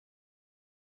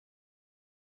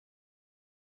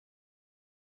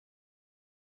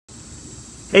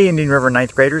Hey Indian River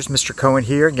ninth graders, Mr. Cohen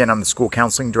here. Again, I'm the school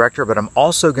counseling director, but I'm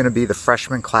also going to be the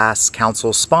freshman class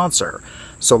council sponsor.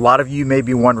 So a lot of you may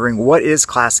be wondering, what is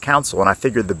class council? And I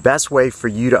figured the best way for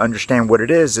you to understand what it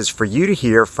is for you to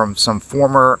hear from some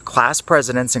former class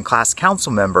presidents and class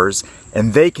council members,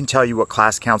 and they can tell you what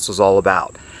class council is all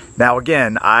about. Now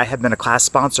again, I have been a class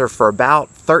sponsor for about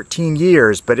 13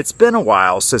 years, but it's been a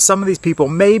while, so some of these people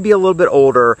may be a little bit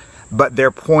older, but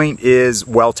their point is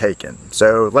well taken.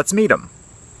 So let's meet them.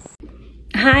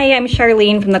 Hi, I'm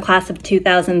Charlene from the class of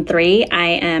 2003. I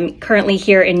am currently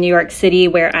here in New York City,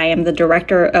 where I am the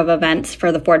director of events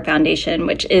for the Ford Foundation,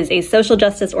 which is a social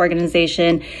justice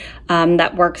organization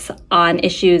that works on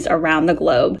issues around the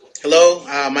globe. Hello,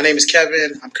 my name is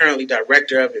Kevin. I'm currently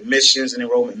director of admissions and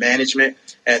enrollment management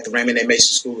at the Raymond A.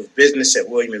 Mason School of Business at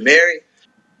William & Mary.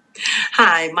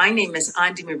 Hi, my name is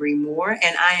Andi Marie Moore,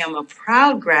 and I am a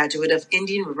proud graduate of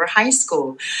Indian River High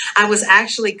School. I was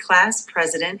actually class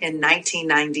president in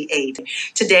 1998.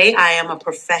 Today, I am a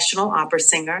professional opera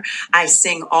singer. I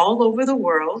sing all over the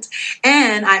world,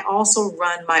 and I also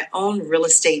run my own real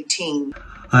estate team.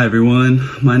 Hi everyone,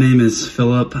 my name is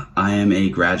Philip. I am a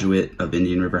graduate of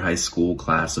Indian River High School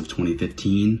class of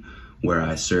 2015, where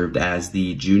I served as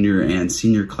the junior and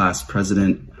senior class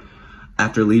president.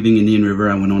 After leaving Indian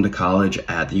River, I went on to college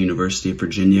at the University of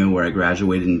Virginia, where I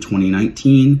graduated in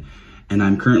 2019, and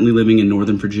I'm currently living in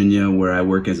Northern Virginia, where I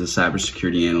work as a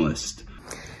cybersecurity analyst.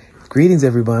 Greetings,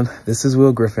 everyone. This is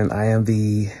Will Griffin. I am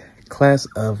the class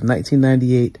of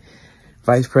 1998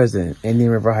 Vice President,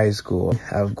 Indian River High School.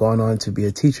 I've gone on to be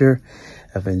a teacher.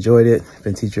 I've enjoyed it. I've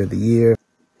been Teacher of the Year.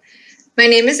 My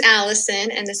name is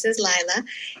Allison, and this is Lila,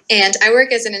 and I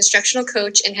work as an instructional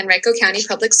coach in Henrico County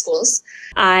Public Schools.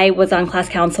 I was on class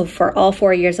council for all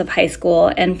 4 years of high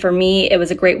school, and for me, it was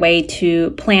a great way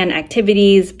to plan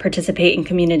activities, participate in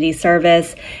community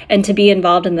service, and to be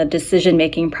involved in the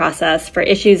decision-making process for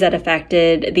issues that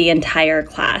affected the entire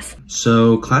class.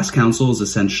 So class council is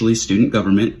essentially student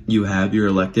government. You have your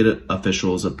elected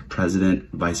officials, a president,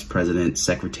 vice president,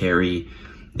 secretary,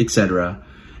 etc.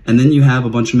 And then you have a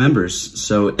bunch of members.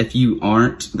 So if you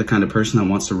aren't the kind of person that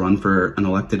wants to run for an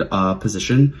elected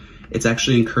position, it's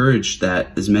actually encouraged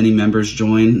that as many members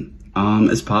join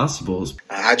as possible.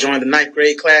 I joined the ninth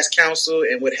grade class council,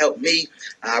 and what helped me,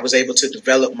 I was able to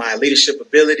develop my leadership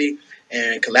ability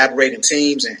and collaborate in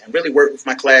teams and really work with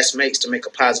my classmates to make a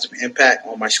positive impact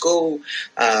on my school.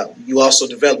 You also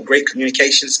develop great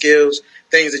communication skills,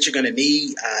 things that you're going to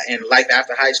need in life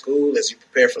after high school as you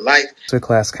prepare for life. So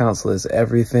class council is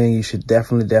everything. You should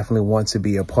definitely want to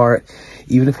be a part,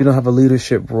 even if you don't have a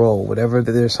leadership role. Whatever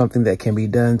there's something that can be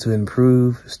done to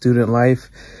improve student life,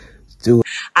 do it.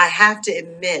 I have to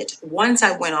admit, once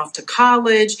I went off to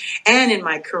college and in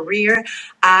my career,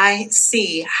 I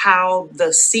see how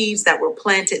the seeds that were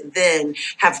planted then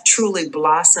have truly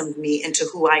blossomed me into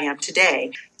who I am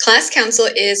today. Class Council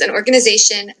is an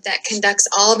organization that conducts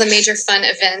all the major fun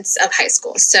events of high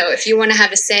school. So if you want to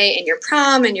have a say in your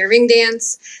prom and your ring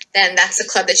dance, then that's the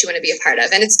club that you want to be a part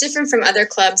of. And it's different from other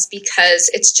clubs because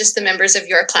it's just the members of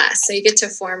your class. So you get to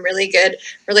form really good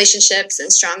relationships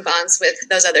and strong bonds with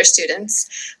those other students.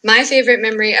 My favorite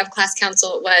memory of Class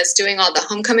Council was doing all the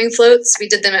homecoming floats. We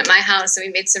did them at my house and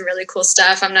we made some really cool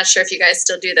stuff. I'm not sure if you guys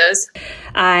still do those.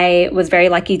 I was very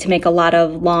lucky to make a lot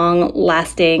of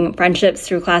long-lasting friendships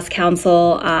through class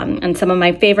council, and some of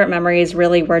my favorite memories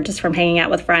really were just from hanging out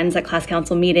with friends at class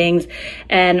council meetings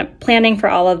and planning for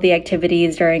all of the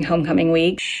activities during homecoming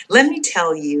week. Let me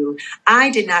tell you, I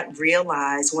did not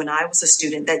realize when I was a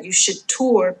student that you should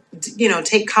tour,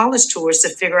 take college tours to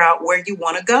figure out where you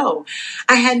want to go.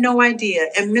 I had no idea.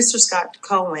 And Mr. Scott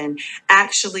Cohen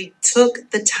actually took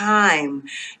the time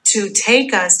to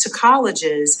take us to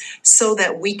colleges so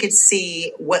that we could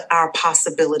see what our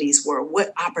possibilities were,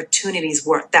 what opportunities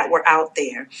were that were out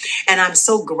there. And I'm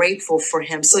so grateful for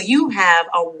him. So you have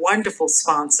a wonderful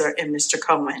sponsor in Mr.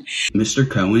 Cohen. Mr.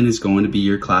 Cohen is going to be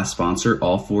your class sponsor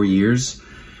all 4 years,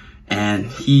 and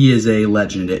he is a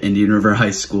legend at Indian River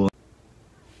High School.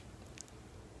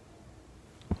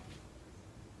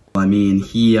 I mean,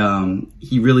 he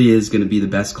really is going to be the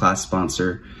best class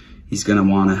sponsor. He's going to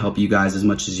want to help you guys as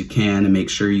much as you can and make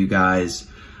sure you guys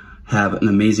have an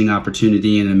amazing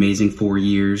opportunity and an amazing 4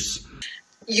 years.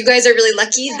 You guys are really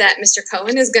lucky that Mr.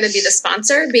 Cohen is going to be the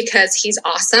sponsor because he's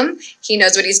awesome. He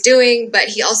knows what he's doing, but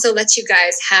he also lets you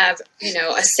guys have,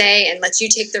 a say and lets you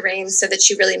take the reins so that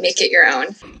you really make it your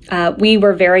own. We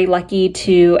were very lucky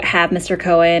to have Mr.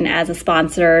 Cohen as a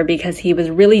sponsor because he was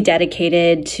really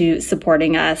dedicated to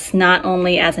supporting us, not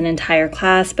only as an entire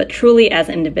class, but truly as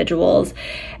individuals.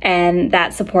 And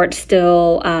that support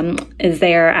still is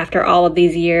there after all of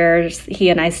these years. He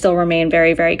and I still remain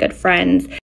very, very good friends.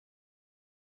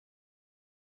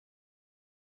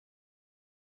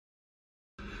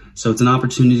 So it's an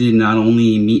opportunity to not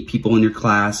only meet people in your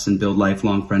class and build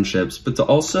lifelong friendships, but to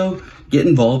also get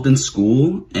involved in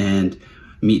school and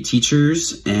meet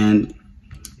teachers. And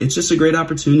it's just a great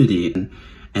opportunity.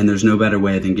 And there's no better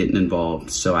way than getting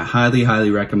involved. So I highly, highly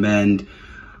recommend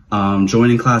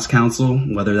joining class council,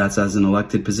 whether that's as an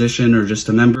elected position or just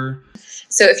a member.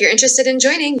 So if you're interested in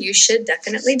joining, you should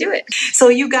definitely do it. So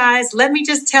you guys, let me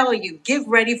just tell you, get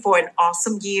ready for an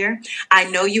awesome year. I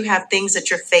know you have things that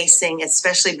you're facing,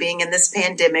 especially being in this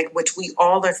pandemic, which we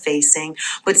all are facing,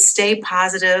 but stay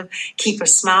positive, keep a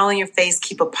smile on your face,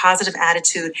 keep a positive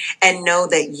attitude, and know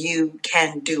that you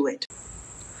can do it.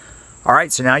 All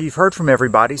right, so now you've heard from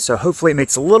everybody, so hopefully it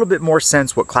makes a little bit more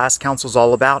sense what class council is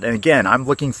all about. And again, I'm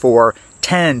looking for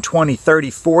 10, 20, 30,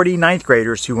 40 ninth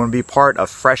graders who want to be part of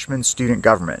freshman student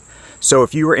government. So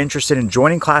if you are interested in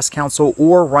joining class council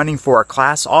or running for a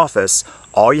class office,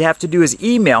 all you have to do is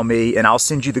email me and I'll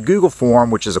send you the Google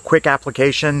form, which is a quick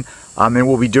application. And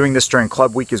we'll be doing this during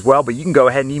club week as well, but you can go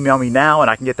ahead and email me now and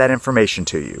I can get that information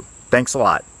to you. Thanks a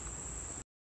lot.